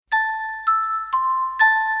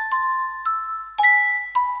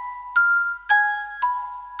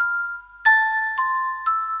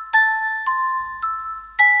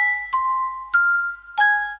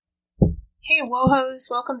Wohos,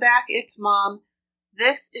 welcome back. It's Mom.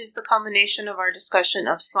 This is the culmination of our discussion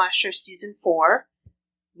of Slasher Season 4.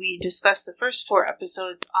 We discussed the first 4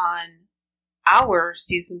 episodes on our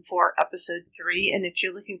Season 4, Episode 3, and if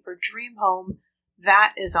you're looking for Dream Home,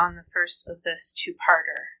 that is on the first of this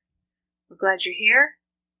 2-parter. We're glad you're here,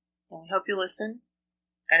 and we hope you listen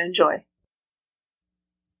and enjoy.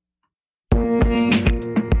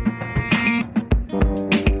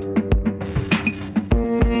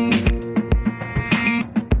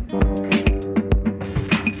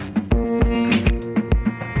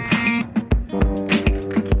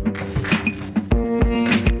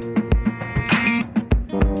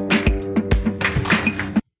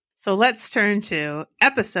 So let's turn to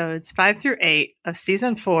episodes 5 through 8 of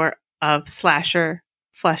season 4 of Slasher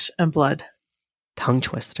Flesh and Blood. Tongue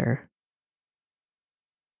twister.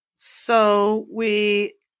 So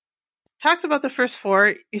we talked about the first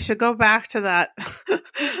 4. You should go back to that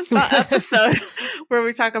episode where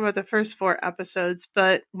we talk about the first 4 episodes.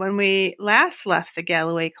 But when we last left the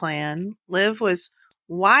Galloway clan, Liv was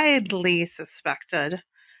widely suspected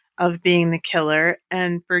of being the killer,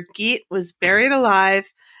 and Brigitte was buried alive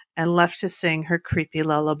and left to sing her creepy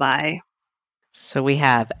lullaby. So we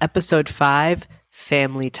have episode 5,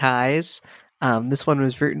 Family Ties. This one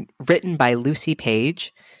was written by Lucy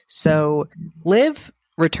Page. So Liv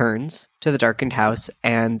returns to the darkened house,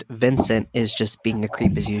 and Vincent is just being a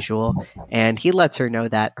creep as usual, and he lets her know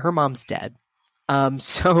that her mom's dead.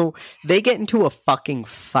 So they get into a fucking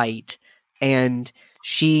fight, and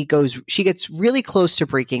she gets really close to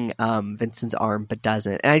breaking Vincent's arm, but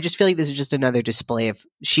doesn't. And I just feel like this is just another display of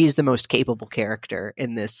she's the most capable character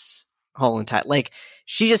in this whole entire, like,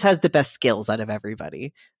 she just has the best skills out of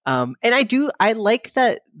everybody. And I like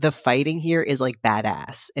that the fighting here is like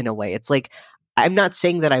badass in a way. It's like, I'm not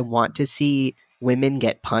saying that I want to see women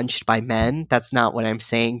get punched by men. That's not what I'm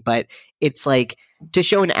saying. But it's like to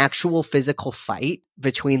show an actual physical fight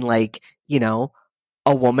between, like, you know,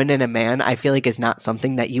 a woman and a man, I feel like is not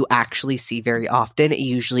something that you actually see very often. It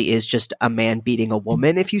usually is just a man beating a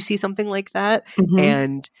woman if you see something like that. Mm-hmm.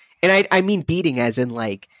 And I mean beating as in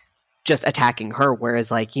like just attacking her, whereas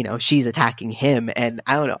like, you know, she's attacking him. And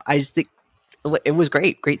I don't know, I just think it was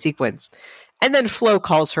great sequence. And then Flo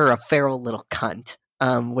calls her a feral little cunt,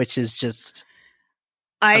 which is just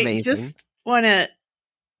amazing. I just want to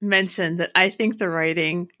mention that I think the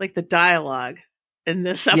writing, like the dialogue in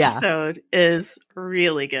this episode is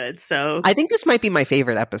really good. So I think this might be my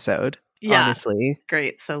favorite episode, honestly.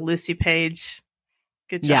 Great. So Lucy Page,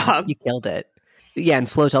 good job. You killed it. Yeah, and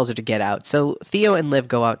Flo tells her to get out. So Theo and Liv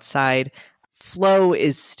go outside. Flo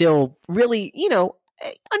is still really, you know,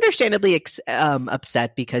 understandably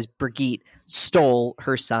upset because Brigitte stole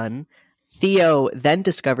her son. Theo then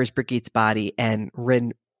discovers Brigitte's body, and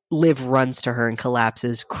Liv runs to her and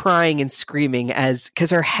collapses, crying and screaming because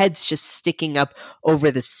her head's just sticking up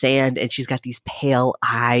over the sand, and she's got these pale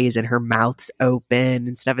eyes and her mouth's open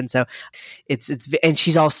and stuff. And so and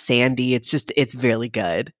she's all sandy. It's really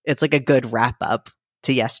good. It's like a good wrap up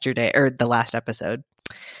to yesterday or the last episode.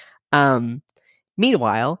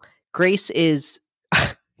 Meanwhile, Grace is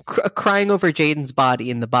crying over Jaden's body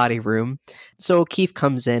in the body room. So O'Keefe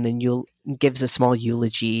comes in and gives a small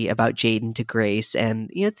eulogy about Jaden to Grace, and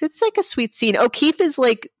you know, it's like a sweet scene. O'Keefe is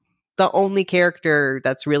like the only character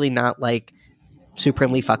that's really not like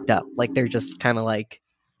supremely fucked up. Like they're just kind of like,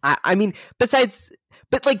 I mean, but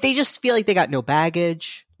like they just feel like they got no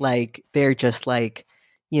baggage. Like they're just like,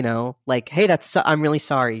 you know, like, hey, I'm really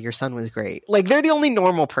sorry. Your son was great. Like they're the only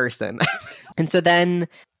normal person. And so then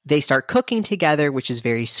they start cooking together, which is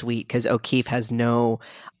very sweet because O'Keefe has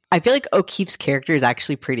I feel like O'Keefe's character is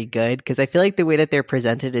actually pretty good because I feel like the way that they're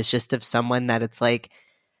presented is just of someone that it's like,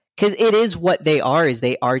 because it is what they are, is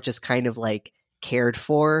they are just kind of like cared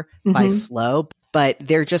for by Flo, but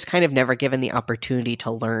they're just kind of never given the opportunity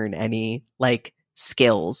to learn any like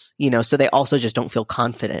skills, you know, so they also just don't feel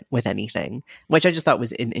confident with anything, which I just thought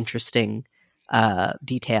was an interesting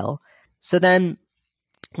detail. So then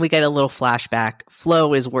we get a little flashback.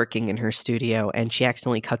 Flo is working in her studio and she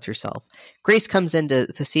accidentally cuts herself. Grace comes in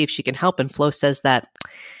to see if she can help, and Flo says that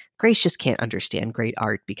Grace just can't understand great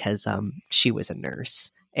art because she was a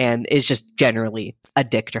nurse and is just generally a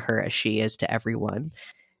dick to her as she is to everyone.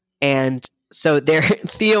 And so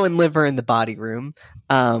Theo and Liv are in the body room,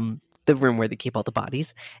 the room where they keep all the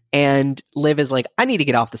bodies. And Liv is like, I need to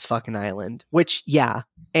get off this fucking island, which, yeah.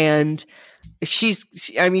 And she's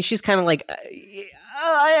kind of like,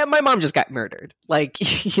 my mom just got murdered. Like,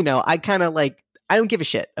 you know, I kind of like, I don't give a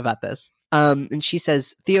shit about this. And she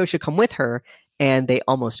says Theo should come with her, and they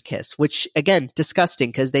almost kiss, which again, disgusting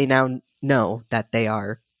because they now know that they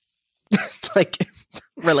are like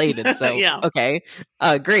related. So, Yeah. okay,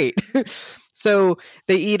 great. So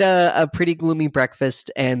they eat a pretty gloomy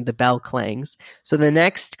breakfast and the bell clangs. So the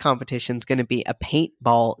next competition is going to be a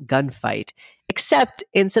paintball gunfight, except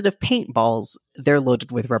instead of paintballs, they're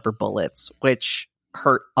loaded with rubber bullets, which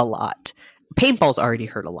hurt a lot. Paintballs already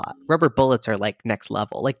hurt a lot. Rubber bullets are like next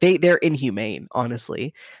level. Like they're inhumane,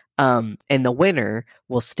 honestly. And the winner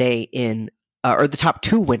will stay in, or the top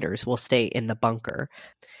two winners will stay in the bunker.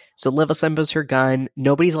 So Liv assembles her gun.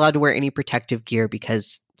 Nobody's allowed to wear any protective gear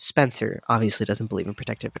because Spencer obviously doesn't believe in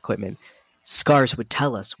protective equipment. Scars would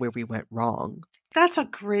tell us where we went wrong. That's a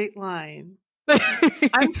great line.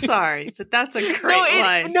 I'm sorry, but that's a great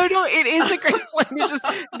line. No, it is a great line. It's just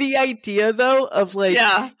the idea, though, of like,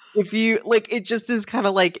 if you like, it just is kind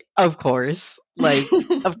of like, of course,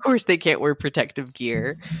 of course they can't wear protective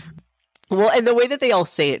gear. Well, and the way that they all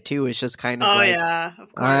say it too is just kind of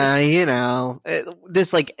of course. You know,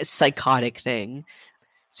 this like psychotic thing.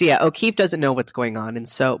 So yeah, O'Keefe doesn't know what's going on, and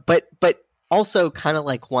so, but also kind of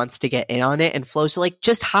like wants to get in on it, and Flo's like,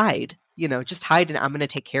 just hide. You know, just hide and I'm going to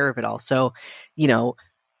take care of it all. So, you know,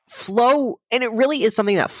 Flo, and it really is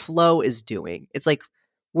something that Flo is doing. It's like,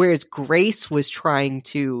 whereas Grace was trying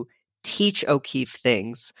to teach O'Keefe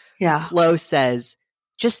things, Flo says,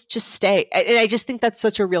 just stay. And I just think that's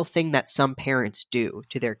such a real thing that some parents do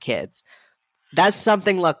to their kids. That's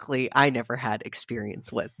something, luckily, I never had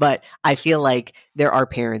experience with. But I feel like there are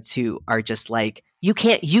parents who are just like, you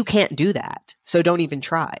can't do that. So don't even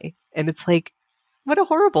try. And it's like, what a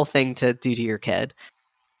horrible thing to do to your kid.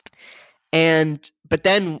 But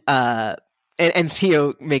then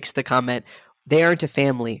Theo makes the comment, they aren't a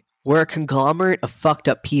family. We're a conglomerate of fucked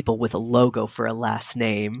up people with a logo for a last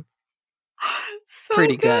name.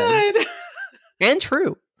 Pretty good. And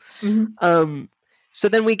true. Mm-hmm. So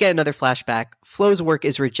then we get another flashback. Flo's work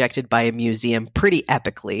is rejected by a museum pretty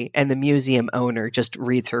epically, and the museum owner just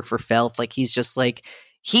reads her for filth. Like, he's just like,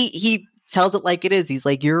 he tells it like it is. He's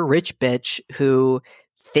like, you're a rich bitch who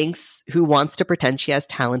wants to pretend she has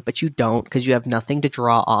talent, but you don't because you have nothing to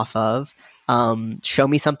draw off of. Show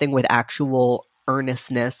me something with actual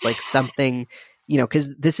earnestness, like something, you know,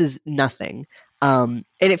 because this is nothing. And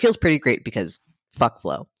it feels pretty great because fuck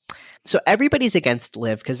Flo. So everybody's against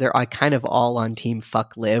Liv because they're kind of all on team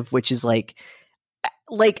fuck Liv, which is like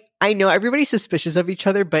I know everybody's suspicious of each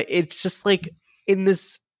other, but it's just like in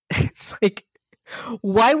this, it's like,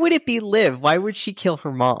 why would it be Liv? Why would she kill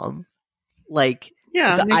her mom? Like,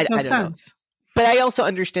 yeah, so it makes no I don't sense. know. But I also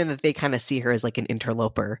understand that they kind of see her as like an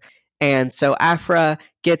interloper. And so Afra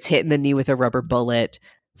gets hit in the knee with a rubber bullet.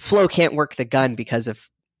 Flo can't work the gun because of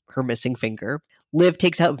her missing finger. Liv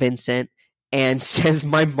takes out Vincent and says,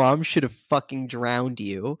 my mom should have fucking drowned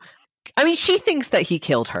you. I mean, she thinks that he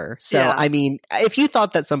killed her. So, yeah. I mean, if you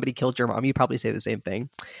thought that somebody killed your mom, you'd probably say the same thing.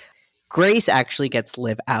 Grace actually gets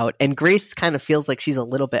Liv out, and Grace kind of feels like she's a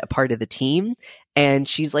little bit a part of the team. And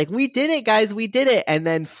she's like, we did it, guys, we did it. And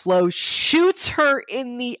then Flo shoots her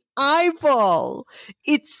in the eyeball.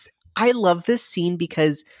 I love this scene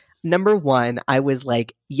because, number one, I was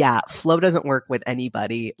like, yeah, Flo doesn't work with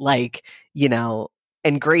anybody. Like, you know,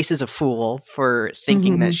 and Grace is a fool for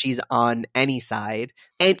thinking that she's on any side.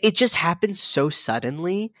 And it just happens so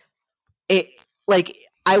suddenly.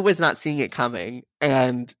 I was not seeing it coming.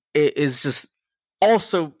 And it is just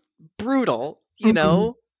also brutal, you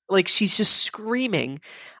know? Like, she's just screaming.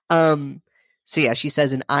 So yeah, she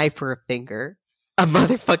says an eye for a finger. A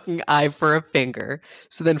motherfucking eye for a finger.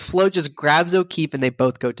 So then Flo just grabs O'Keefe and they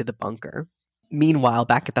both go to the bunker. Meanwhile,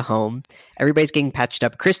 back at the home, everybody's getting patched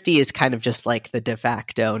up. Christy is kind of just like the de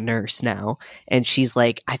facto nurse now. And she's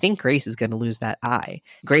like, I think Grace is going to lose that eye.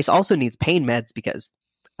 Grace also needs pain meds because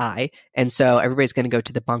eye. And so everybody's going to go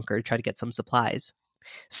to the bunker to try to get some supplies.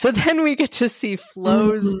 So then we get to see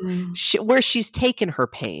Flo's, where she's taken her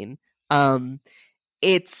pain.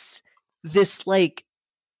 It's this like,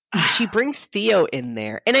 she brings Theo in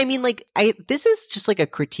there. And I mean, like, this is just like a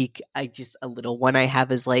critique. A little one I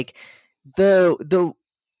have is like,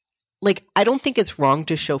 like, I don't think it's wrong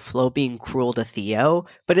to show Flo being cruel to Theo,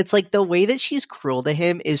 but it's like the way that she's cruel to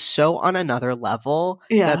him is so on another level.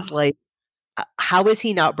 Yeah. That's like, how is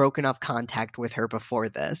he not broken off contact with her before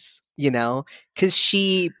this? You know? Because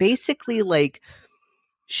she basically like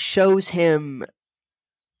shows him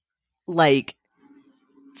like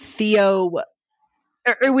Theo.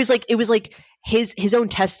 It was like his own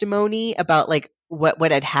testimony about like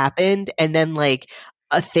what had happened, and then like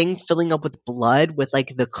a thing filling up with blood with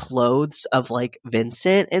like the clothes of like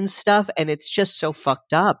Vincent and stuff, and it's just so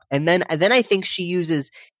fucked up. And then I think she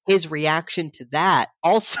uses his reaction to that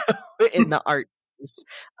also in the art piece.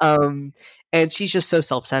 And she's just so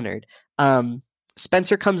self-centered.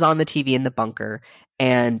 Spencer comes on the TV in the bunker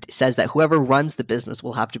and says that whoever runs the business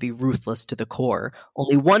will have to be ruthless to the core.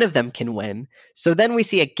 Only one of them can win. So then we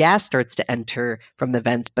see a gas starts to enter from the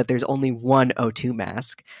vents, but there's only one O2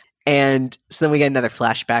 mask. And so then we get another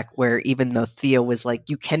flashback where even though Theo was like,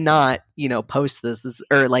 you cannot, post this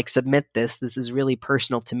or like submit this. This is really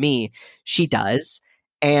personal to me. She does.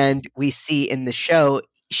 And we see in the show,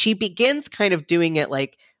 she begins kind of doing it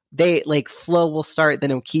like, Flo will start,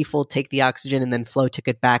 then O'Keefe will take the oxygen, and then Flo took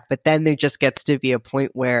it back. But then there just gets to be a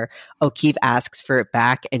point where O'Keefe asks for it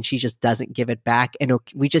back, and she just doesn't give it back. And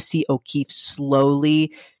we just see O'Keefe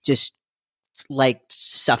slowly just like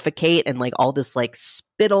suffocate, and like all this like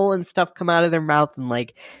spittle and stuff come out of their mouth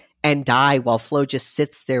and die, while Flo just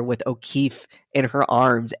sits there with O'Keefe in her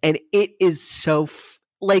arms. And it is so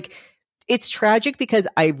it's tragic because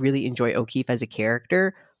I really enjoy O'Keefe as a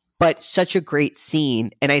character, but such a great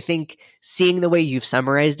scene. And I think seeing the way you've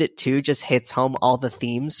summarized it too just hits home all the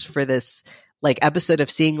themes for this like episode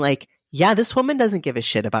of seeing like, yeah, this woman doesn't give a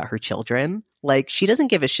shit about her children. Like, she doesn't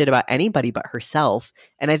give a shit about anybody but herself.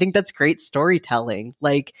 And I think that's great storytelling.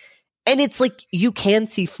 Like, and it's like, you can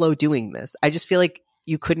see Flo doing this. I just feel like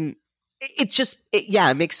you couldn't,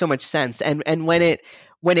 it makes so much sense. And when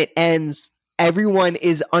it ends, everyone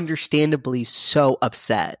is understandably so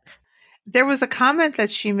upset. There was a comment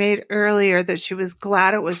that she made earlier that she was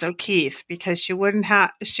glad it was O'Keefe because she wouldn't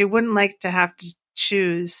like to have to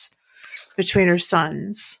choose between her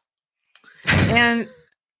sons.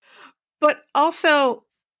 But also,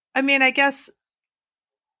 I mean, I guess,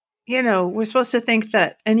 we're supposed to think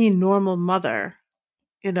that any normal mother,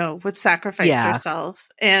 would sacrifice herself,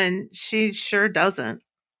 and she sure doesn't.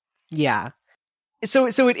 Yeah. So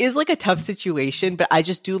it is like a tough situation, but I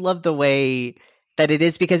just do love the way that it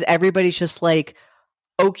is, because everybody's just like,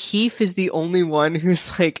 O'Keefe is the only one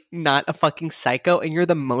who's like not a fucking psycho, and you're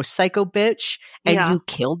the most psycho bitch, and you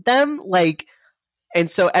killed them. Like,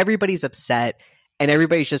 and so everybody's upset, and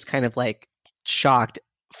everybody's just kind of like shocked.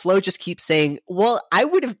 Flo just keeps saying, well, I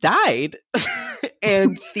would have died.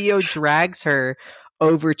 And Theo drags her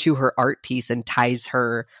over to her art piece and ties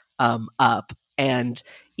her up. And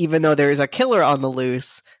even though there's a killer on the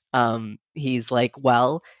loose, he's like,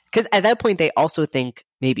 well, because at that point they also think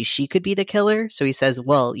maybe she could be the killer. So he says,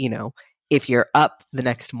 well, if you're up the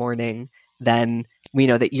next morning, then we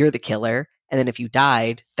know that you're the killer. And then if you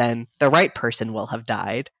died, then the right person will have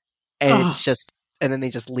died. And it's just, and then they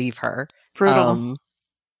just leave her. Brutal.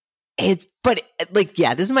 This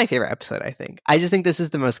is my favorite episode, I think. I just think this is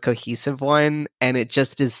the most cohesive one. And it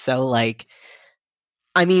just is so like,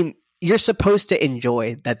 I mean, you're supposed to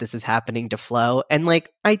enjoy that this is happening to Flo. And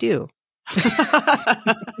like, I do.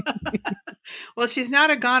 Well, she's not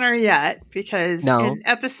a goner yet, because in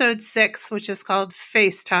episode 6, which is called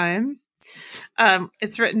FaceTime,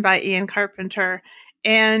 it's written by Ian Carpenter,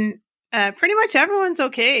 and pretty much everyone's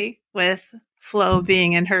okay with Flo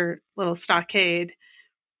being in her little stockade,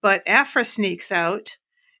 but Aphra sneaks out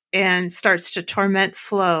and starts to torment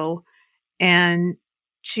Flo, and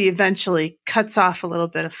she eventually cuts off a little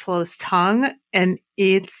bit of Flo's tongue and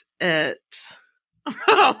eats it.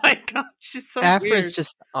 Oh my god, she's so Aphra's weird.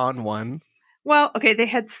 Just on one. Well, okay, they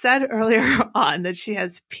had said earlier on that she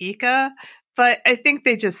has pica, but I think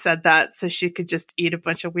they just said that so she could just eat a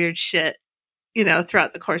bunch of weird shit,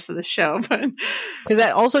 throughout the course of the show. But because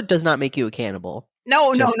that also does not make you a cannibal.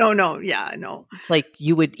 No. Yeah, no. It's like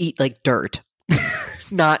you would eat like dirt,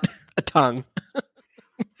 not a tongue.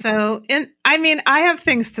 So, I have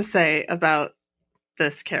things to say about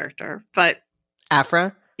this character, but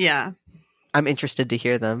Aphra? Yeah. I'm interested to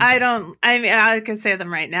hear them. I can say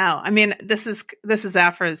them right now. I mean, this is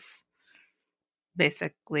Aphra's,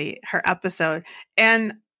 basically her episode.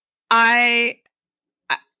 And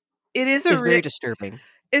it's very disturbing.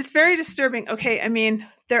 It's very disturbing. Okay. I mean,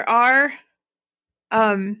 there are,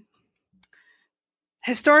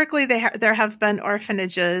 historically there have been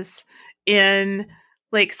orphanages in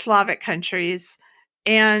like Slavic countries,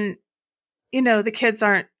 and, the kids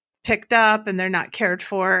aren't picked up and they're not cared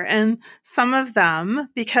for. And some of them,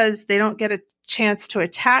 because they don't get a chance to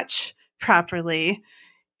attach properly,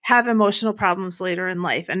 have emotional problems later in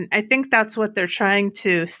life. And I think that's what they're trying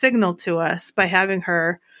to signal to us by having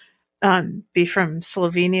her be from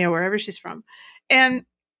Slovenia, wherever she's from. And,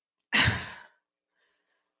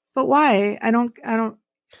 but why?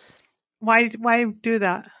 Why do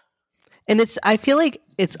that? And I feel like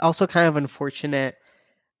it's also kind of unfortunate.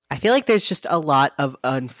 I feel like there's just a lot of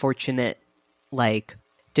unfortunate, like,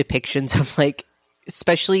 depictions of, like,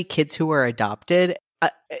 especially kids who are adopted.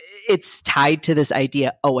 It's tied to this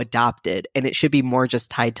idea, adopted. And it should be more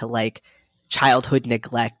just tied to, like, childhood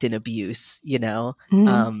neglect and abuse,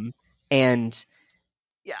 Mm-hmm. And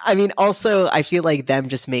Yeah, I mean, also, I feel like them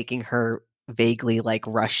just making her vaguely like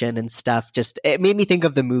Russian and stuff. Just it made me think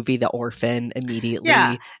of the movie The Orphan Yeah, immediately.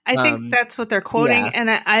 I think that's what they're quoting,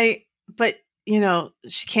 Yeah, and but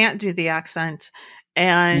she can't do the accent,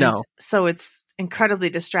 and no, so it's incredibly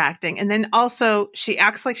distracting. And then also, she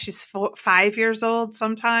acts like she's 5 years old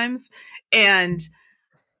sometimes, and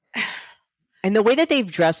and the way that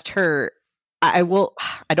they've dressed her, I will.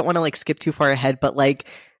 I don't want to like skip too far ahead, but like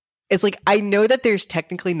it's like I know that there's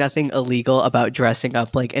technically nothing illegal about dressing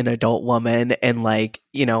up like an adult woman and like,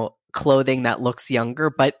 clothing that looks younger,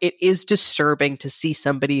 but it is disturbing to see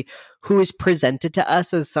somebody who is presented to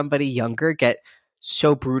us as somebody younger get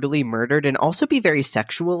so brutally murdered and also be very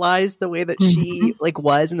sexualized the way that she like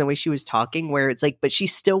was and the way she was talking, where it's like, but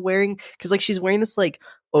she's still wearing, because like she's wearing this like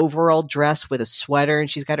overall dress with a sweater and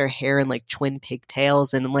she's got her hair in like twin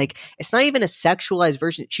pigtails and like it's not even a sexualized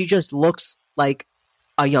version. She just looks like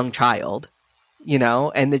a young child,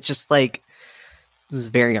 and it's just like this is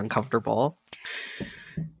very uncomfortable.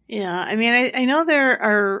 Yeah, I mean, I know there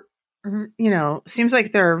are, seems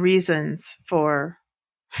like there are reasons for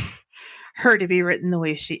her to be written the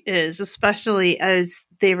way she is, especially as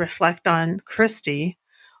they reflect on Christy,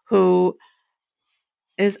 who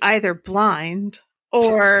is either blind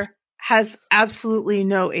or has absolutely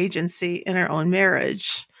no agency in her own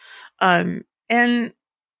marriage. And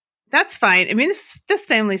that's fine. I mean, this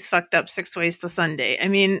family's fucked up 6 ways to Sunday. I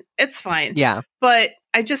mean, it's fine. Yeah. But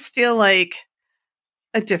I just feel like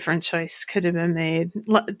a different choice could have been made.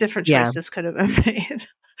 Different choices could have been made.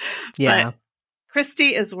 Yeah. But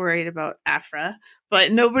Christy is worried about Aphra,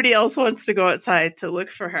 but nobody else wants to go outside to look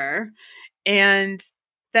for her. And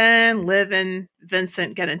then Liv and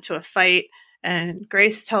Vincent get into a fight, and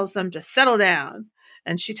Grace tells them to settle down.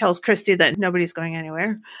 And she tells Christy that nobody's going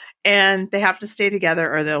anywhere, and they have to stay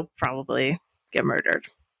together or they'll probably get murdered.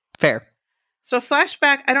 Fair. So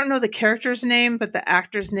flashback, I don't know the character's name, but the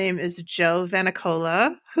actor's name is Joe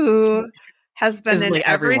Vanicola, who has been in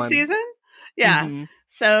every season. Yeah. Mm-hmm.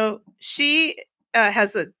 So she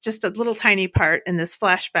has just a little tiny part in this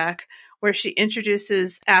flashback where she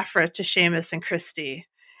introduces Aphra to Seamus and Christy.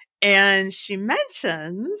 And she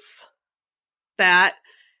mentions that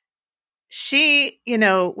she,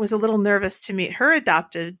 was a little nervous to meet her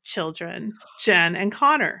adopted children, Jen and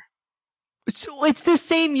Connor. So it's the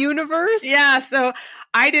same universe? Yeah. So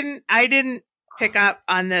I didn't pick up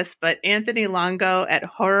on this, but Anthony Longo at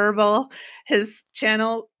Horrible, his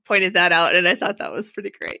channel, pointed that out, and I thought that was pretty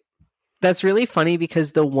great. That's really funny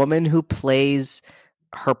because the woman who plays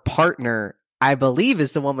her partner, I believe,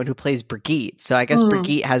 is the woman who plays Brigitte. So I guess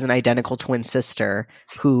Brigitte has an identical twin sister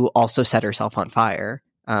who also set herself on fire.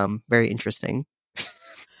 Very interesting.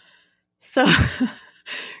 So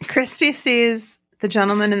Christy sees the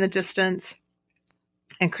gentleman in the distance,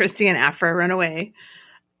 and Christy and Aphra run away.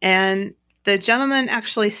 And the gentleman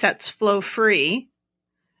actually sets Flo free,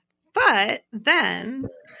 but then,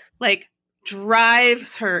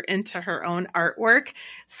 drives her into her own artwork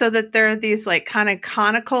so that there are these, kind of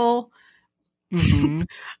conical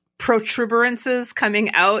protuberances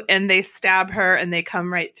coming out, and they stab her, and they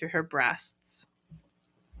come right through her breasts.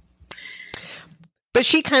 But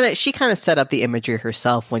she kind of set up the imagery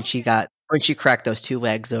herself when she cracked those 2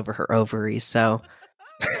 legs over her ovaries. So,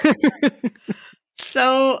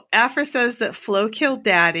 so Aphra says that Flo killed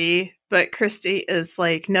Daddy, but Christy is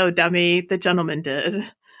like, "No, dummy, the gentleman did."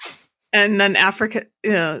 And then Aphra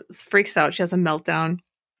freaks out. She has a meltdown,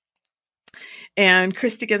 and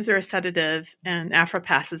Christy gives her a sedative, and Aphra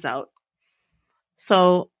passes out.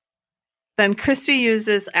 So then Christy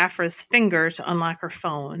uses Aphra's finger to unlock her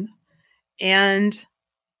phone. And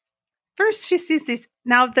first she sees these.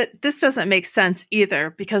 Now that this doesn't make sense either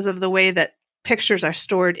because of the way that pictures are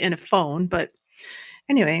stored in a phone. But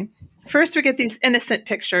anyway, first we get these innocent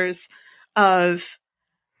pictures of,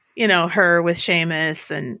 her with Seamus,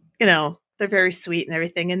 and, they're very sweet and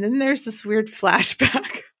everything. And then there's this weird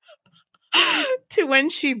flashback to when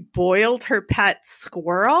she boiled her pet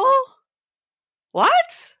squirrel.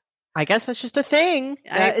 What? I guess that's just a thing.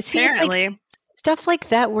 Apparently. Stuff like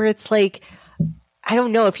that where it's like, I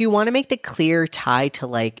don't know, if you want to make the clear tie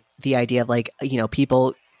to the idea of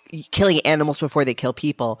people killing animals before they kill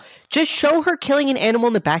people, just show her killing an animal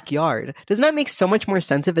in the backyard. Doesn't that make so much more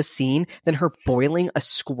sense of a scene than her boiling a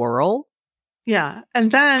squirrel? Yeah.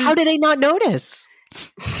 And then how do they not notice?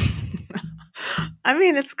 I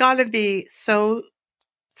mean, it's got to be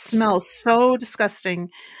smells so disgusting.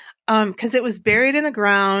 Because it was buried in the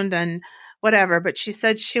ground and whatever, but she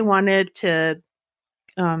said she wanted to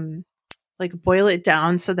boil it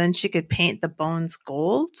down so then she could paint the bones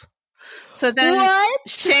gold. So then what?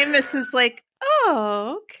 Seamus is like,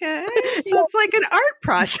 Oh, okay. So it's like an art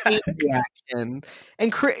project. Reaction.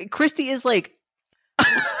 And Christy is like,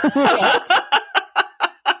 what?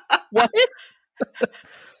 What?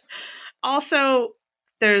 Also,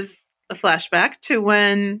 there's a flashback to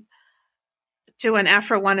when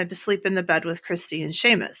Aphra wanted to sleep in the bed with Christy and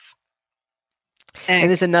Seamus. And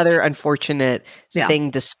there's another unfortunate Yeah. thing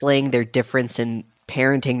displaying their difference in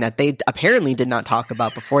parenting that they apparently did not talk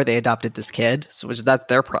about before they adopted this kid. So that's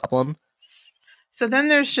their problem. So then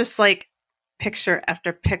there's just like picture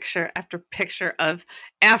after picture after picture of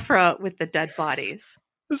Aphra with the dead bodies.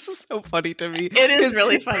 This is so funny to me. It is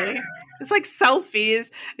really funny. It's like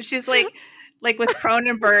selfies. She's like with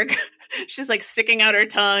Cronenberg, she's like sticking out her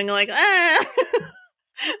tongue, like, ah.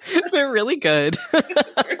 They're really good.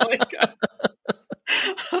 It's really good.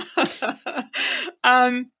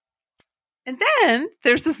 And then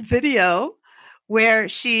there's this video where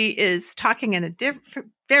she is talking in a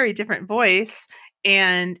very different voice,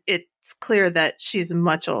 and it's clear that she's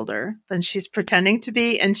much older than she's pretending to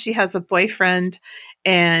be, and she has a boyfriend,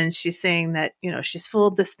 and she's saying that, you know, she's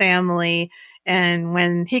fooled this family, and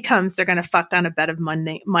when he comes, they're going to fuck on a bed of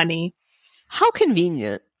money. How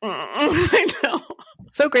convenient. I know.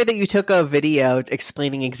 So great that you took a video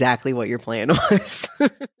explaining exactly what your plan was.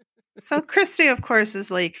 So Christy, of course, is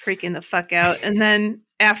like freaking the fuck out. And then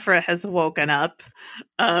Aphra has woken up.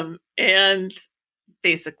 And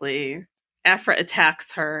basically, Aphra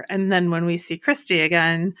attacks her. And then when we see Christy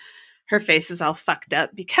again, her face is all fucked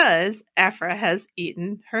up because Aphra has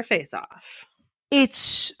eaten her face off.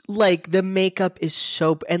 It's like the makeup is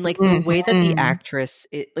so, and like the way that the actress,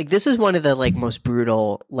 this is one of the like most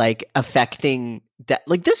brutal, like affecting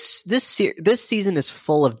like this season is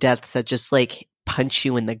full of deaths that just like punch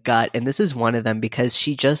you in the gut, and this is one of them because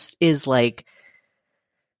she just is like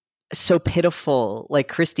so pitiful, like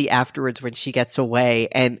Christy afterwards when she gets away,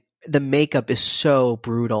 and the makeup is so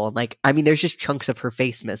brutal. Like, I mean, there's just chunks of her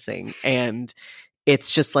face missing, and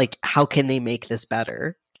it's just like, how can they make this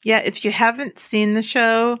better? Yeah, if you haven't seen the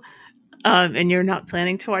show, and you're not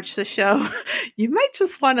planning to watch the show, you might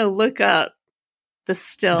just want to look up the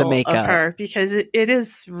still of her, because it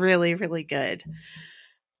is really, really good.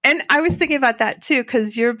 And I was thinking about that too,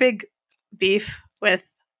 because your big beef with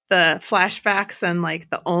the flashbacks, and like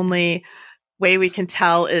the only way we can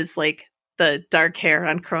tell is like the dark hair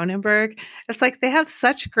on Cronenberg. It's like they have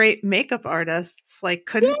such great makeup artists. Like,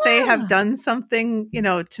 couldn't they have done something, you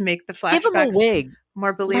know, to make the flashbacks give him a wig,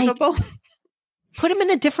 more believable? Like, put him in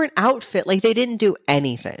a different outfit. Like, they didn't do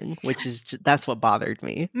anything, which is that's what bothered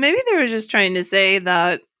me. Maybe they were just trying to say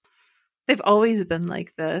that they've always been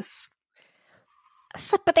like this.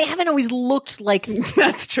 But they haven't always looked like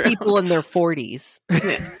that's true. People in their 40s.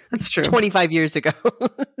 Yeah, that's true. 25 years ago.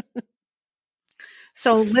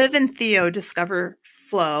 So Liv and Theo discover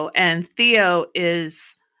Flo, and Theo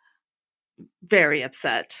is very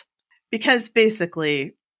upset because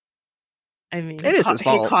basically, I mean, it is his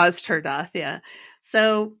fault. He caused her death. Yeah.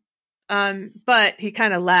 So, but he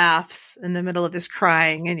kind of laughs in the middle of his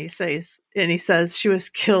crying, and he says she was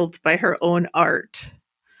killed by her own art.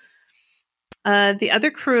 The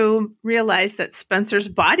other crew realize that Spencer's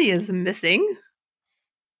body is missing.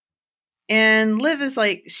 And Liv is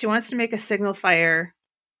like, she wants to make a signal fire,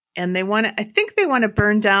 and I think they want to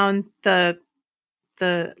burn down the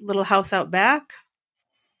little house out back.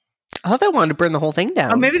 I thought they wanted to burn the whole thing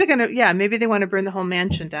down. Oh, maybe maybe they want to burn the whole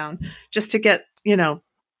mansion down just to get, you know,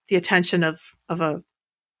 the attention of an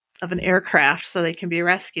aircraft so they can be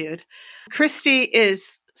rescued. Christy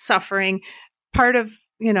is suffering. Part of,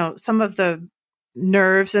 you know, some of the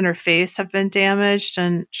nerves in her face have been damaged,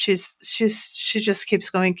 and she just keeps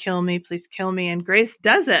going, kill me, please kill me. And Grace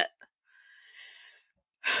does it.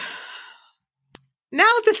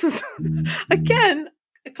 Now this is again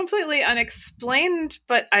completely unexplained,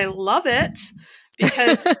 but I love it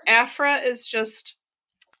because Aphra is just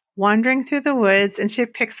wandering through the woods, and she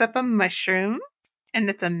picks up a mushroom, and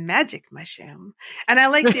it's a magic mushroom. And I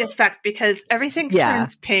like the effect because everything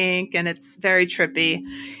turns pink, and it's very trippy,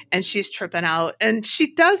 and she's tripping out. And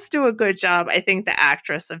she does do a good job, I think, the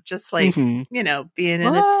actress, of just like, you know, being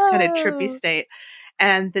in this kind of trippy state.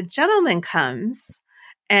 And the gentleman comes,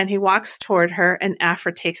 and he walks toward her, and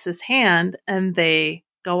Aphra takes his hand, and they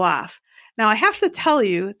go off. Now, I have to tell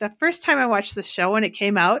you, the first time I watched the show when it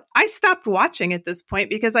came out, I stopped watching at this point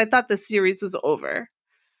because I thought the series was over.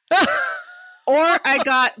 Or I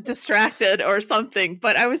got distracted or something.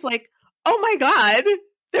 But I was like, oh my God,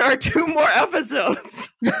 there are 2 more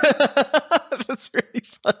episodes. That's really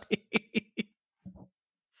funny.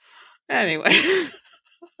 Anyway.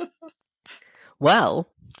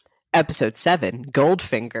 Well, episode 7,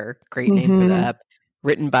 Goldfinger. Great name for that.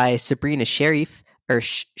 written by Sabrina Sheriff.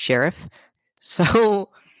 So,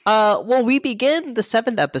 we begin the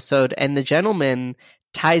 7th episode, and the gentleman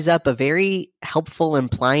ties up a very helpful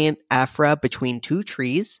and pliant Aphra between two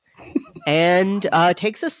trees and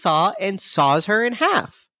takes a saw and saws her in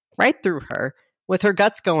half, right through her, with her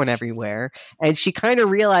guts going everywhere. And she kind of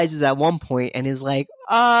realizes at one point and is like,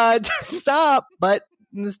 stop, but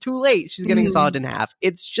it's too late. She's getting sawed in half.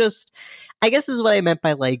 It's just, I guess this is what I meant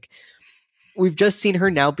by, like, we've just seen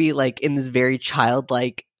her now be, like, in this very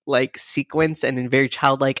childlike, like, sequence and in very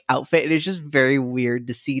childlike outfit. It is just very weird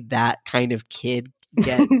to see that kind of kid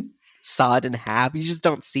get sawed in half. You just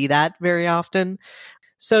don't see that very often.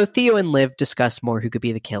 So Theo and Liv discuss more who could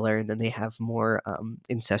be the killer, and then they have more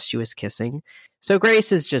incestuous kissing. So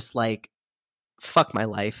Grace is just like, fuck my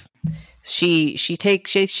life. She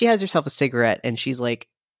has herself a cigarette, and she's like,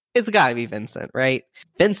 it's gotta be Vincent, right?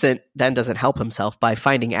 Vincent then doesn't help himself by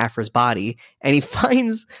finding Aphra's body, and he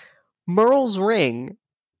finds Merle's ring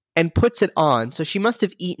and puts it on. So she must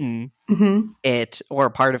have eaten it, or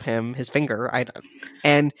a part of him, his finger. I don't.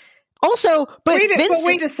 And also, wait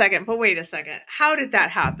a second. How did that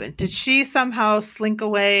happen? Did she somehow slink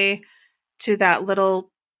away to that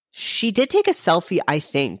little? She did take a selfie, I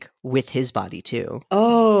think, with his body too.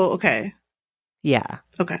 Oh, okay. Yeah.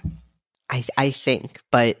 Okay. I think,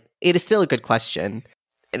 but it is still a good question.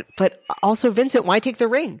 But also, Vincent, why take the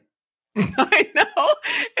ring? I know.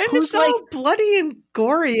 And it's all bloody and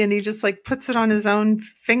gory, and he just like puts it on his own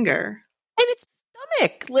finger. And it's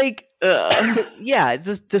stomach. Like, yeah, it's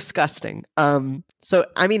just disgusting. So,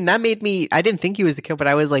 I mean, that made me, I didn't think he was the killer, but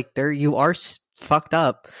I was like, there, you are fucked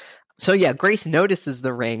up. So, yeah, Grace notices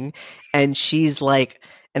the ring, and she's like,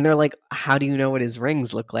 and they're like, how do you know what his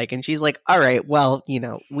rings look like? And she's like, all right, well, you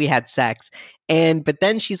know, we had sex. But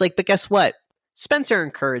then she's like, but guess what? Spencer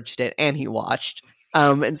encouraged it, and he watched.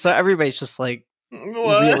 And so everybody's just like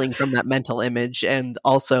reeling from that mental image, and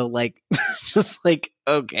also like, just like,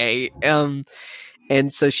 okay.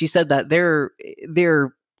 And so she said that their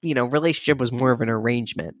relationship was more of an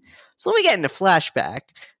arrangement. So let me get into flashback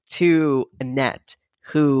to Annette,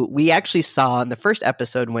 who we actually saw in the first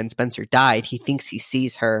episode when Spencer died. He thinks he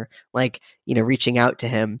sees her, like, reaching out to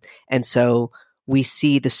him. And so we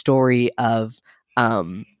see the story of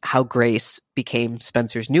how Grace became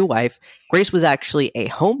Spencer's new wife. Grace was actually a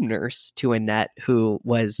home nurse to Annette, who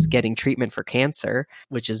was getting treatment for cancer,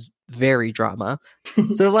 which is very drama.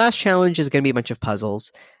 So the last challenge is going to be a bunch of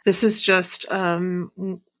puzzles. This is just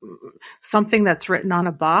something that's written on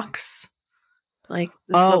a box, like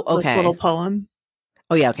this little poem.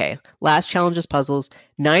 Oh, yeah, okay. Last challenge is puzzles.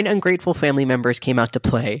 9 ungrateful family members came out to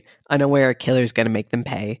play, unaware a killer's going to make them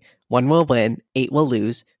pay. 1 will win, 8 will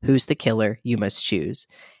lose. Who's the killer? You must choose.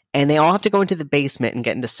 And they all have to go into the basement and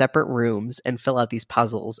get into separate rooms and fill out these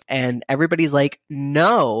puzzles. And everybody's like,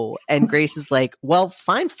 no. And Grace is like, well,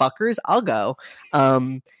 fine, fuckers, I'll go.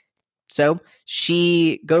 So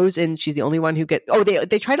she goes in. She's the only one who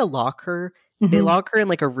they try to lock her. Mm-hmm. They lock her in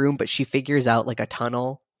like a room, but she figures out like a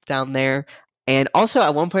tunnel down there. And also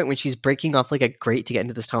at one point when she's breaking off like a grate to get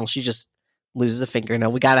into this tunnel, she just loses a finger. Now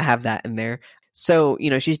we got to have that in there. So,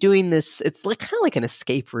 she's doing this, it's like kind of like an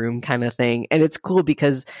escape room kind of thing. And it's cool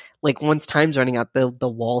because like once time's running out, the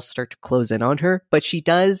walls start to close in on her, but she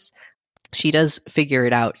does figure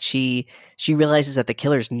it out. She realizes that the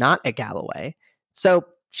killer's not a Galloway. So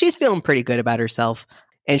she's feeling pretty good about herself,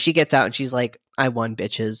 and she gets out and she's like, I won,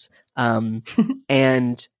 bitches.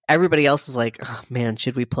 And everybody else is like, oh man,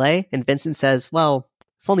 should we play? And Vincent says, well,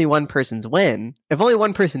 if only one person wins,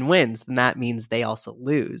 then that means they also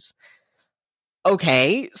lose.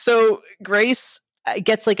 Okay, so Grace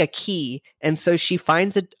gets like a key, and so she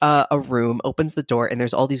finds a room, opens the door, and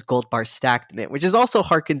there's all these gold bars stacked in it, which is also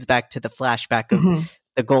harkens back to the flashback of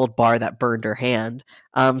the gold bar that burned her hand.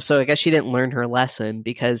 So I guess she didn't learn her lesson,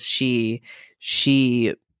 because she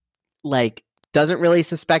like doesn't really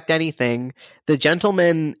suspect anything. The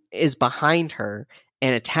gentleman is behind her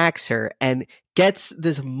and attacks her and gets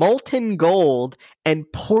this molten gold and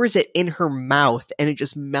pours it in her mouth, and it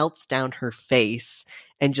just melts down her face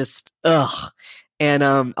and just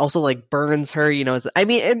and also like burns her, and this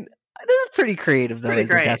is pretty creative though, as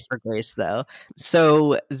a death for Grace though.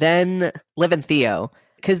 So then Liv and Theo,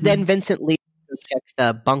 because then Vincent leaves to check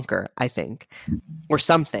the bunker, I think, or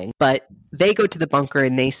something, but they go to the bunker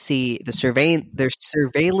and they see there's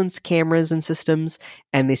surveillance cameras and systems,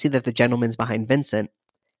 and they see that the gentleman's behind Vincent.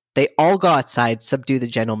 They all go outside, subdue the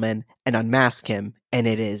gentleman, and unmask him, and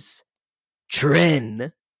it is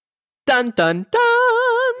Trin. Dun, dun,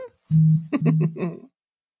 dun!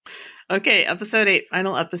 Okay, episode 8,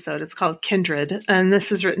 final episode. It's called Kindred, and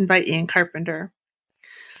this is written by Ian Carpenter.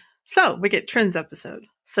 So we get Trin's episode.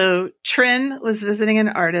 So Trin was visiting an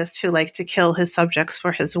artist who liked to kill his subjects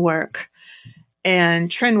for his work. And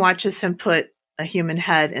Trin watches him put a human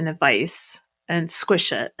head in a vise and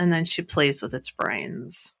squish it, and then she plays with its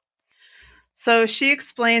brains. So she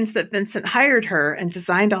explains that Vincent hired her and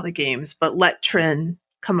designed all the games, but let Trin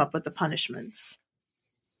come up with the punishments.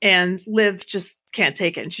 And Liv just can't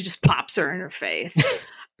take it, and she just pops her in her face.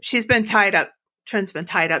 She's been tied up. Trin's been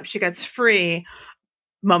tied up. She gets free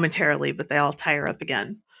momentarily, but they all tie her up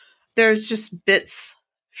again. There's just bits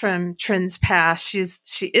from Trin's past.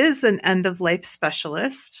 She is an end-of-life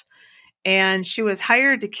specialist, and she was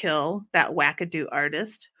hired to kill that wackadoo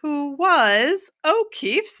artist who was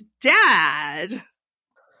O'Keefe's dad.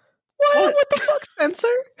 What the fuck, Spencer?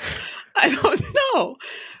 I don't know.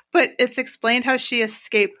 But it's explained how she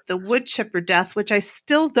escaped the wood chipper death, which I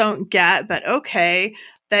still don't get, but okay,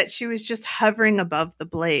 that she was just hovering above the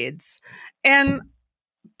blades.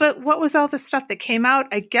 But what was all the stuff that came out?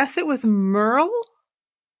 I guess it was Merle?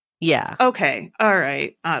 Yeah. Okay. All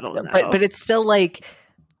right. I don't know. But it's still like,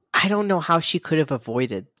 I don't know how she could have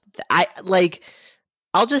avoided.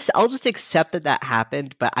 I'll just accept that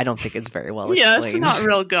happened, but I don't think it's very well explained. Yeah, it's not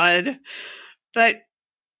real good. But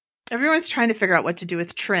everyone's trying to figure out what to do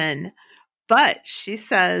with Trin. But she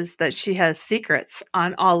says that she has secrets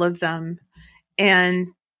on all of them. And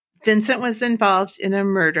Vincent was involved in a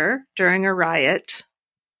murder during a riot.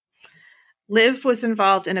 Liv was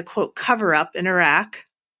involved in a, quote, cover-up in Iraq.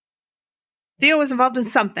 Theo was involved in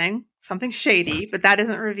something shady, but that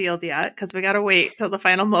isn't revealed yet because we got to wait till the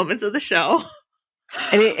final moments of the show.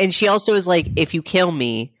 And she also is like, if you kill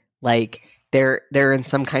me, like they're in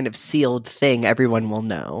some kind of sealed thing, everyone will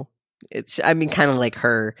know. Kind of like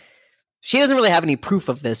her. She doesn't really have any proof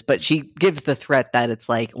of this, but she gives the threat that it's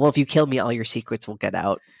like, well, if you kill me, all your secrets will get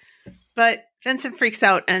out. But Vincent freaks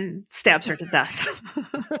out and stabs her to death.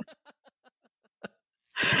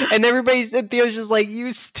 And Theo's just like,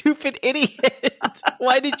 you stupid idiot.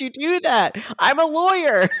 Why did you do that? I'm a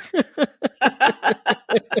lawyer.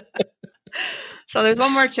 So there's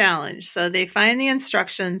one more challenge. So they find the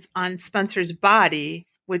instructions on Spencer's body,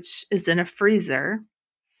 which is in a freezer.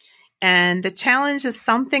 And the challenge is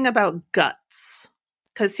something about guts.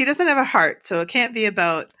 Because he doesn't have a heart, so it can't be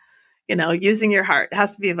about, using your heart. It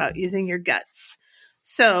has to be about using your guts.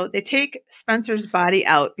 So they take Spencer's body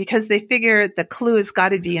out because they figure the clue has got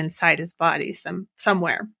to be inside his body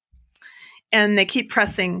somewhere. And they keep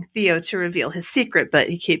pressing Theo to reveal his secret, but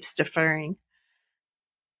he keeps deferring.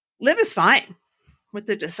 Liv is fine with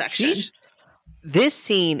the dissection. This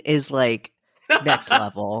scene is like next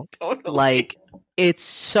level. Totally. Like, it's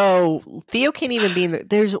so... Theo can't even be in the...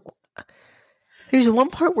 There's one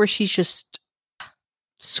part where she's just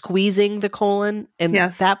squeezing the colon, and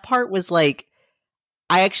that part was like...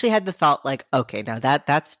 I actually had the thought, like, okay, now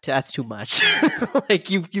that's too much. Like,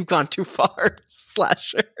 you've gone too far,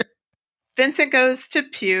 slasher. Vincent goes to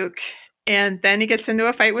puke, and then he gets into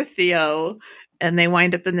a fight with Theo, and they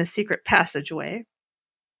wind up in the secret passageway.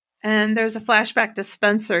 And there's a flashback to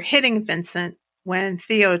Spencer hitting Vincent when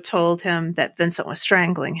Theo told him that Vincent was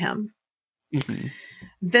strangling him. Mm-hmm.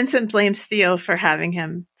 Vincent blames Theo for having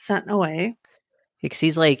him sent away. Because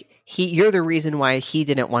he's like, you're the reason why he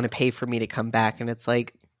didn't want to pay for me to come back. And it's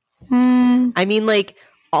like, I mean, like,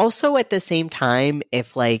 also at the same time,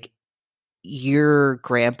 if like your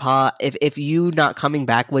grandpa, if you not coming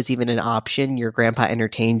back was even an option, your grandpa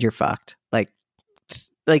entertained, you're fucked.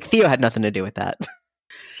 Like Theo had nothing to do with that.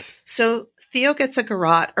 So Theo gets a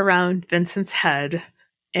garrote around Vincent's head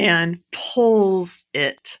and pulls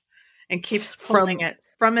it and keeps pulling it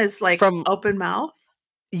from his open mouth.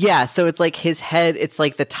 Yeah, so it's like his head, it's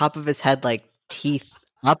like the top of his head, like teeth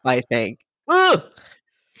up, I think. Ugh!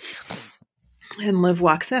 And Liv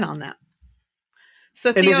walks in on that.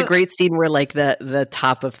 So Theo, and there's a great scene where like the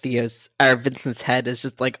top of Vincent's head is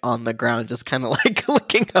just like on the ground, just kind of like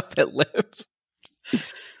looking up at Liv.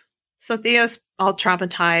 So Theo's all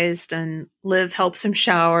traumatized, and Liv helps him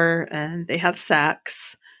shower, and they have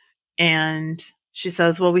sex. And she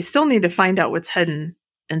says, well, we still need to find out what's hidden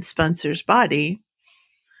in Spencer's body.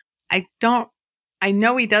 I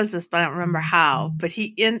know he does this, but I don't remember how. But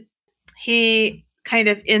he kind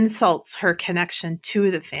of insults her connection to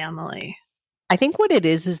the family. I think what it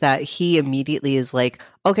is that he immediately is like,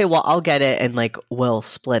 okay, well, I'll get it, and like we'll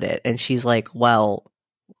split it. And she's like, well,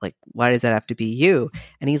 like, why does that have to be you?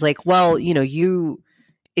 And he's like, well,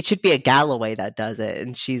 it should be a Galloway that does it.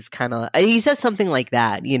 And she's kind of, he says something like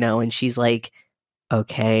that, and she's like,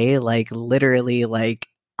 okay, like literally, like,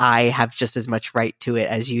 I have just as much right to it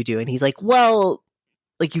as you do. And he's like, well,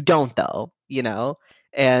 like, you don't though,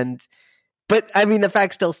 but I mean, the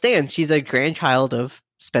fact still stands. She's a grandchild of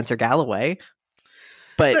Spencer Galloway.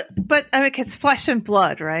 But I mean, it's flesh and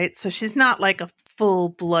blood, right? So she's not like a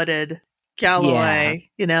full-blooded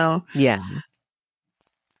Galloway, you know? Yeah.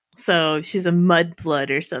 So she's a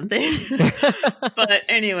mudblood or something. But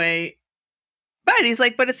anyway, but he's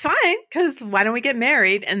like, but it's fine, because why don't we get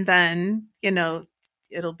married and then, you know,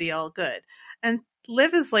 it'll be all good. And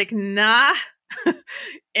Liv is like, nah.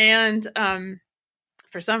 And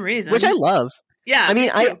for some reason, which I love. Yeah. I mean,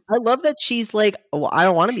 I love that she's like, oh, I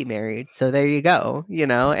don't want to be married. So there you go, you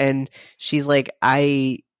know? And she's like,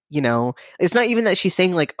 you know, it's not even that she's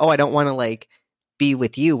saying like, oh, I don't want to like be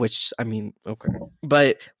with you, which I mean, okay.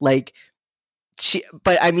 But like,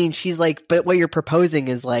 I mean, she's like, but what you're proposing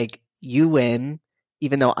is like, you win,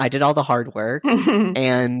 even though I did all the hard work.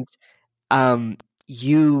 And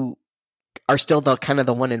you are still the kind of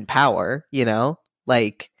the one in power, you know?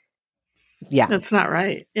 Like, yeah. That's not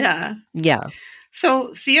right. Yeah. Yeah.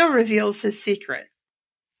 So Theo reveals his secret,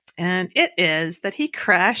 and it is that he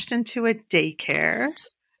crashed into a daycare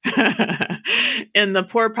in the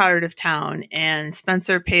poor part of town, and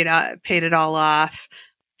Spencer paid it all off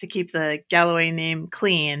to keep the Galloway name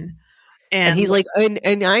clean. And he's like, and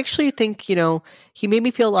I actually think, you know, he made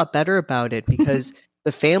me feel a lot better about it, because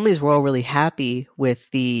the families were all really happy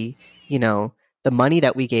with the, you know, the money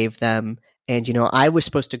that we gave them. And, you know, I was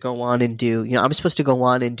supposed to go on and do, you know, I'm supposed to go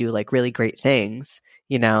on and do like really great things,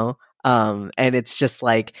 you know? And it's just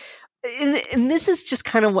like, and this is just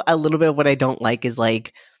kind of a little bit of what I don't like is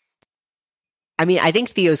like, I mean, I think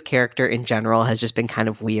Theo's character in general has just been kind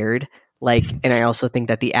of weird. Like, and I also think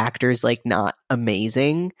that the actor's like not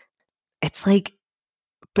amazing. It's like,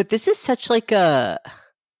 but this is such like it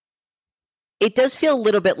does feel a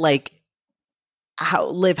little bit like,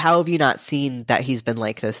 how have you not seen that he's been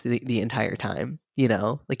like this the entire time? You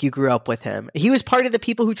know, like you grew up with him. He was part of the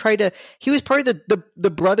people who he was part of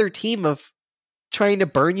the brother team of trying to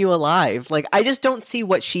burn you alive. Like, I just don't see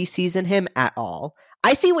what she sees in him at all.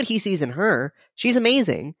 I see what he sees in her. She's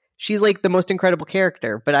amazing. She's like the most incredible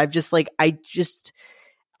character, but up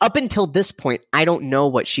until this point, I don't know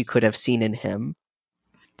what she could have seen in him.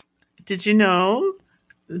 Did you know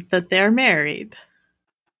that they're married?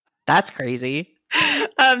 That's crazy.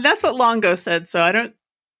 That's what Longo said. So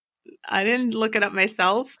I didn't look it up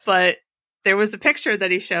myself, but there was a picture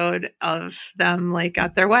that he showed of them like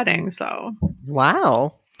at their wedding. So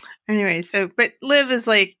wow. Anyway, but Liv is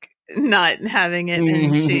like not having it,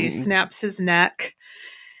 and she snaps his neck.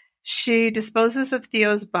 She disposes of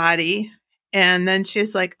Theo's body, and then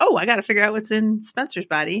she's like, "Oh, I got to figure out what's in Spencer's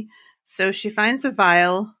body." So she finds a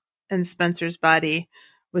vial in Spencer's body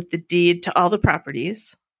with the deed to all the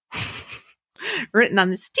properties written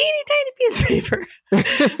on this teeny tiny piece of paper.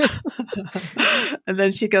 And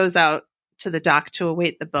then she goes out to the dock to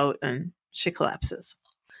await the boat, and she collapses.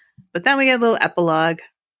 But then we get a little epilogue.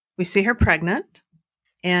 We see her pregnant,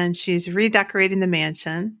 and she's redecorating the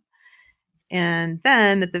mansion. And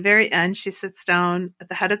then at the very end, she sits down at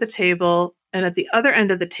the head of the table, and at the other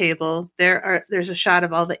end of the table, there's a shot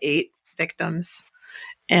of all the 8 victims.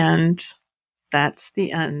 And that's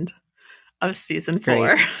the end of season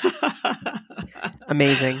 4.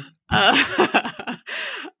 Amazing.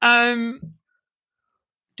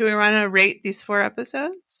 Do we want to rate these 4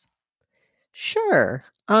 episodes? Sure.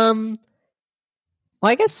 Well,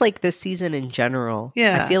 I guess like this season in general,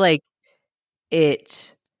 yeah. I feel like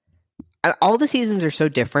all the seasons are so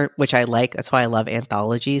different, which I like. That's why I love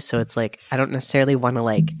anthologies. So it's like, I don't necessarily want to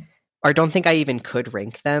like, or don't think I even could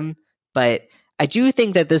rank them, but I do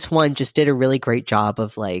think that this one just did a really great job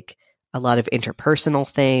of like a lot of interpersonal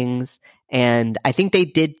things. And I think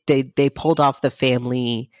they pulled off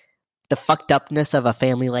the fucked upness of a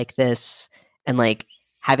family like this, and like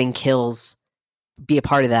having Kills be a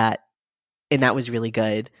part of that. And that was really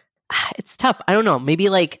good. It's tough. I don't know. Maybe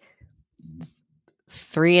like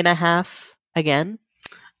 3.5 again.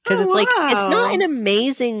 Because it's like, it's not an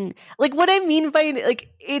amazing, like what I mean by like,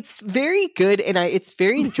 it's very good and it's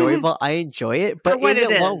very enjoyable. I enjoy it, but is it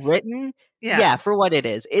well written? Yeah, for what it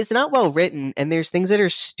is. It's not well written, and there's things that are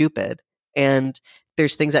stupid, and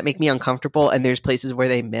there's things that make me uncomfortable, and there's places where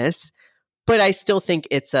they miss. But I still think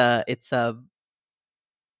it's a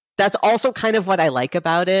that's also kind of what I like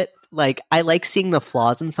about it. Like, I like seeing the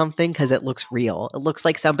flaws in something because it looks real. It looks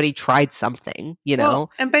like somebody tried something, you know?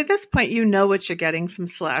 Well, and by this point, you know what you're getting from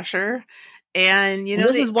Slasher. And, you know,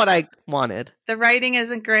 this is what I wanted. The writing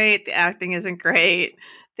isn't great. The acting isn't great.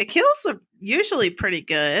 The kills are usually pretty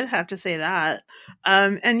good. Have to say that.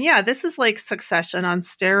 And yeah, this is like Succession on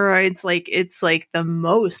steroids. Like, it's like the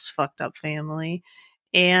most fucked up family.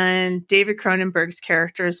 And David Cronenberg's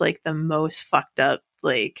character is like the most fucked up,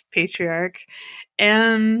 like, patriarch.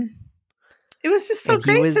 And It was just so And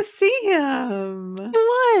he great was- to see him.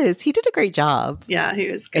 He did a great job. Yeah, he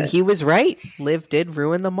was good. And he was right. Liv did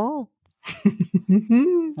ruin them all.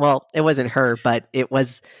 Well, it wasn't her, but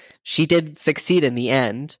she did succeed in the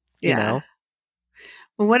end, you know?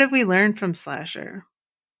 Well, what have we learned from Slasher?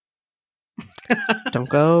 Don't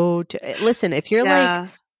go to... Listen, if you're like,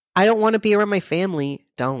 I don't want to be around my family,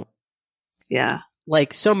 don't. Yeah.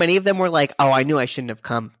 Like, so many of them were like, oh, I knew I shouldn't have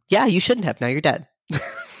come. Yeah, you shouldn't have. Now you're dead.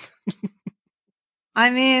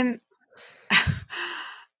 I mean,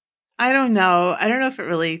 I don't know. I don't know if it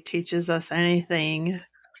really teaches us anything.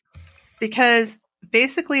 Because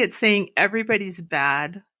basically it's saying everybody's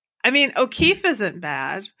bad. I mean, O'Keefe isn't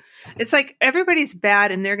bad. It's like everybody's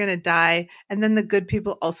bad and they're going to die. And then the good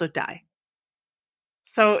people also die.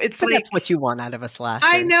 So it's like, that's what you want out of a slasher.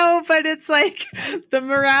 I know, but it's like the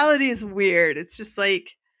morality is weird. It's just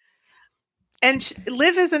like, and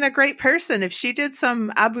Liv isn't a great person. If she did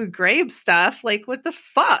some Abu Ghraib stuff, like what the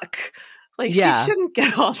fuck? Like she shouldn't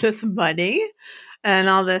get all this money and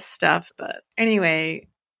all this stuff. But anyway,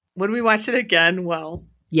 would we watch it again? Well,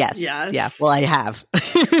 yes. Yeah. Well, I have.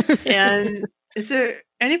 And is there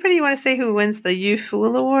anybody you want to say who wins the You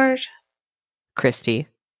Fool Award? Christy.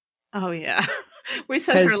 Oh yeah. We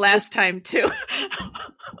said her last time too.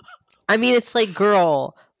 I mean, it's like,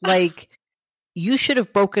 girl, like you should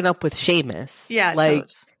have broken up with Seamus. Yeah,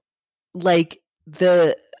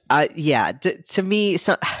 to me,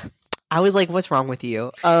 so I was like, what's wrong with you?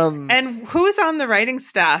 And who's on the writing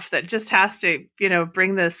staff that just has to,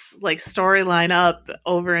 bring this like storyline up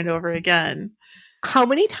over and over again? How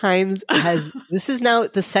many times this is now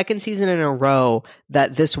the second season in a row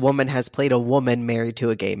that this woman has played a woman married to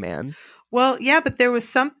a gay man? Well, yeah, but there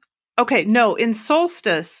was in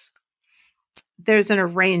Solstice, there's an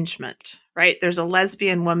arrangement, right? There's a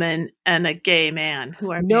lesbian woman and a gay man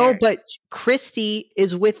who are married. But Christy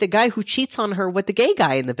is with the guy who cheats on her with the gay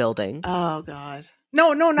guy in the building. Oh, God.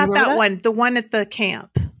 No, not that one. The one at the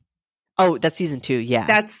camp. Oh, that's season 2, yeah.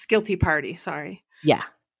 That's Guilty Party, sorry. Yeah.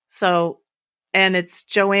 So, and it's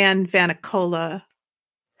Joanne Vanicola,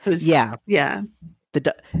 who's... Yeah. But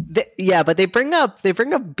they bring up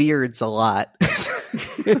beards a lot.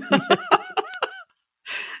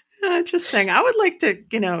 Interesting. I would like to,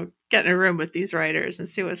 get in a room with these writers and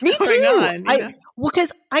see what's going on.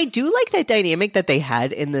 Because I do like that dynamic that they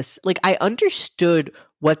had in this. Like, I understood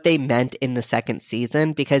what they meant in the second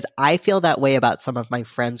season because I feel that way about some of my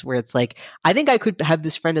friends where it's like, I think I could have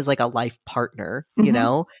this friend as like a life partner,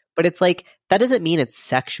 but it's like, that doesn't mean it's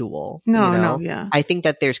sexual. No, yeah. I think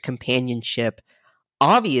that there's companionship,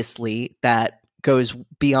 obviously, that goes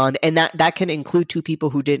beyond, and that can include two people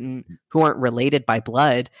who aren't related by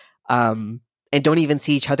blood, and don't even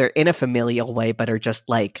see each other in a familial way, but are just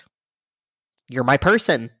like, you're my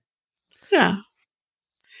person. Yeah.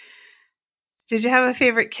 Did you have a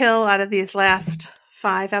favorite kill out of these last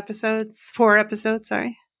 4 episodes,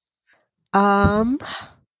 sorry? I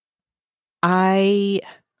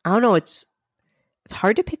don't know. It's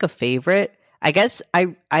hard to pick a favorite. I guess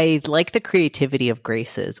I like the creativity of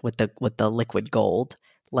Grace's with the liquid gold.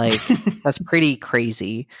 Like, that's pretty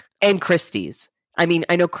crazy. And Christie's. I mean,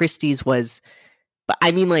 I know Christie's was, but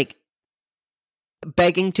I mean, like,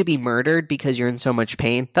 begging to be murdered because you're in so much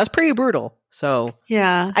pain. That's pretty brutal. So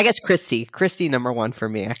yeah, I guess Christy number 1 for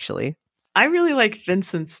me, actually. I really like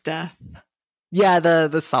Vincent's death. Yeah,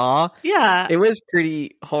 the saw. Yeah, it was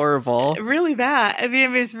pretty horrible. Really bad. I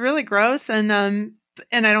mean, it was really gross, and I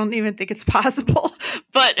don't even think it's possible.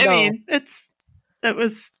 But I mean, it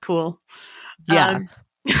was cool. Yeah.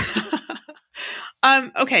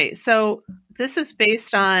 Okay, so this is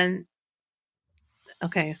based on.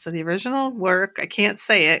 Okay, so the original work, I can't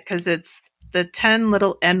say it because it's the 10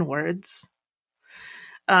 Little N-Words,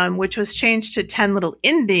 which was changed to 10 Little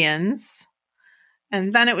Indians,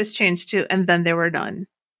 and then it was changed to And Then There Were None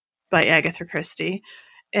by Agatha Christie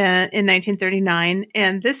in 1939,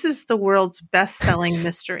 and this is the world's best-selling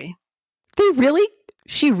mystery. This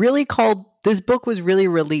book was really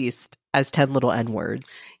released as 10 Little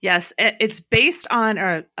N-Words. Yes, it's based on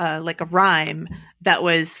a rhyme that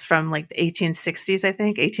was from like the 1860s, I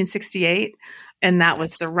think, 1868, and that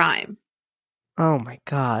was the rhyme. Oh my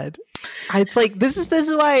God. It's like, this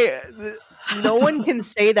is why no one can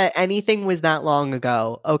say that anything was that long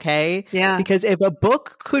ago, okay? Yeah. Because if a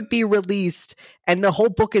book could be released and the whole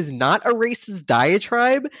book is not a racist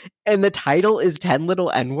diatribe and the title is 10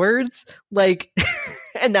 Little N-Words, like,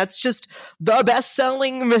 and that's just the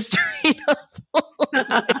best-selling mystery novel.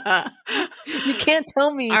 You can't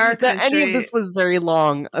tell me that any of this was very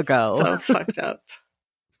long ago. So fucked up.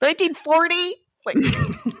 1940? Like...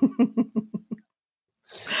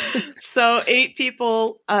 So 8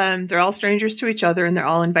 people, they're all strangers to each other, and they're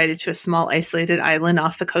all invited to a small isolated island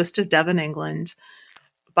off the coast of Devon, England,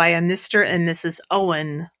 by a Mr. and Mrs.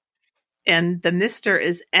 Owen. And the Mr.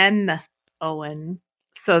 is N. Owen.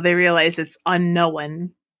 So they realize it's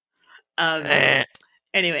unknown.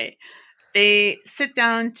 Anyway, they sit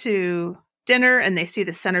down to dinner and they see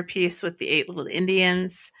the centerpiece with the 8 little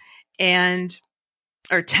Indians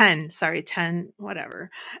or 10, whatever.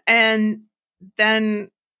 And then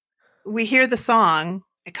we hear the song.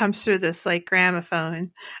 It comes through this like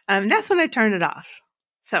gramophone. That's when I turned it off.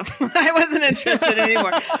 So I wasn't interested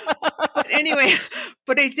anymore. Anyway,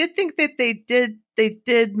 but I did think that they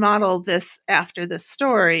did model this after the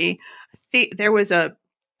story. There was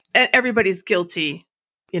everybody's guilty,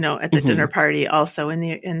 at the dinner party also in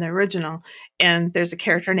the original. And there's a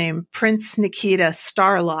character named Prince Nikita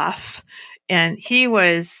Starloff, and he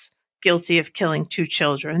was guilty of killing 2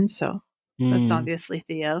 children. So that's obviously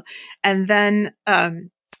Theo. And then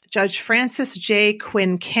Judge Francis J.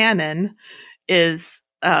 Quincannon is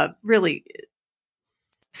really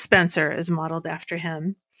Spencer is modeled after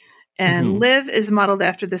him. And Liv is modeled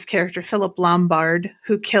after this character, Philip Lombard,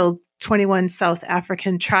 who killed 21 South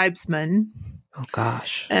African tribesmen. Oh,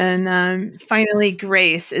 gosh. And finally,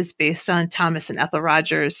 Grace is based on Thomas and Ethel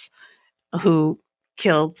Rogers, who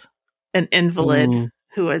killed an invalid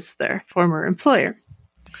who was their former employer.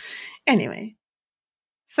 Anyway,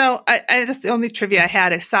 so I that's the only trivia I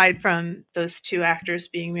had aside from those 2 actors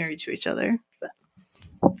being married to each other. But.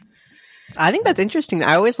 I think that's interesting.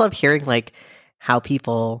 I always love hearing like how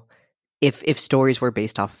people, if stories were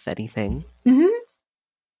based off of anything. Mm-hmm.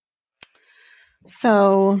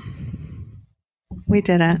 So we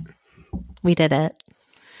did it. We did it.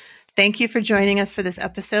 Thank you for joining us for this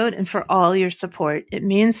episode and for all your support. It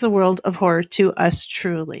means the world of horror to us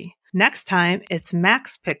truly. Next time, it's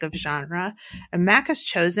Mac's pick of genre, and Mac has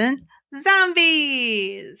chosen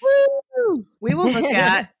zombies. Woo! We will look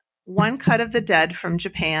at One Cut of the Dead from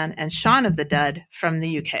Japan and Shaun of the Dead from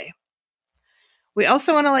the UK. We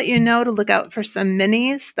also want to let you know to look out for some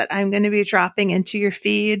minis that I'm going to be dropping into your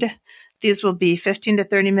feed. These will be 15 to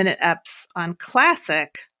 30 minute eps on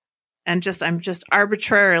classic, and I'm just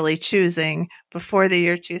arbitrarily choosing before the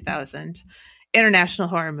year 2000 international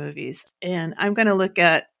horror movies. And I'm going to look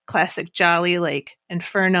at classic Jolly like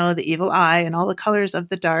Inferno, The Evil Eye, and All the Colors of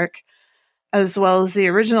the Dark, as well as the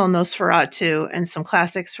original Nosferatu and some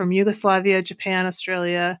classics from Yugoslavia, Japan,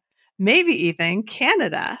 Australia, maybe even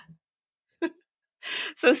Canada.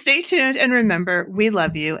 So stay tuned and remember, we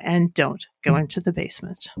love you and don't go into the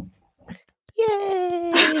basement.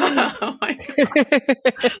 Yay! Oh my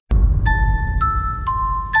God.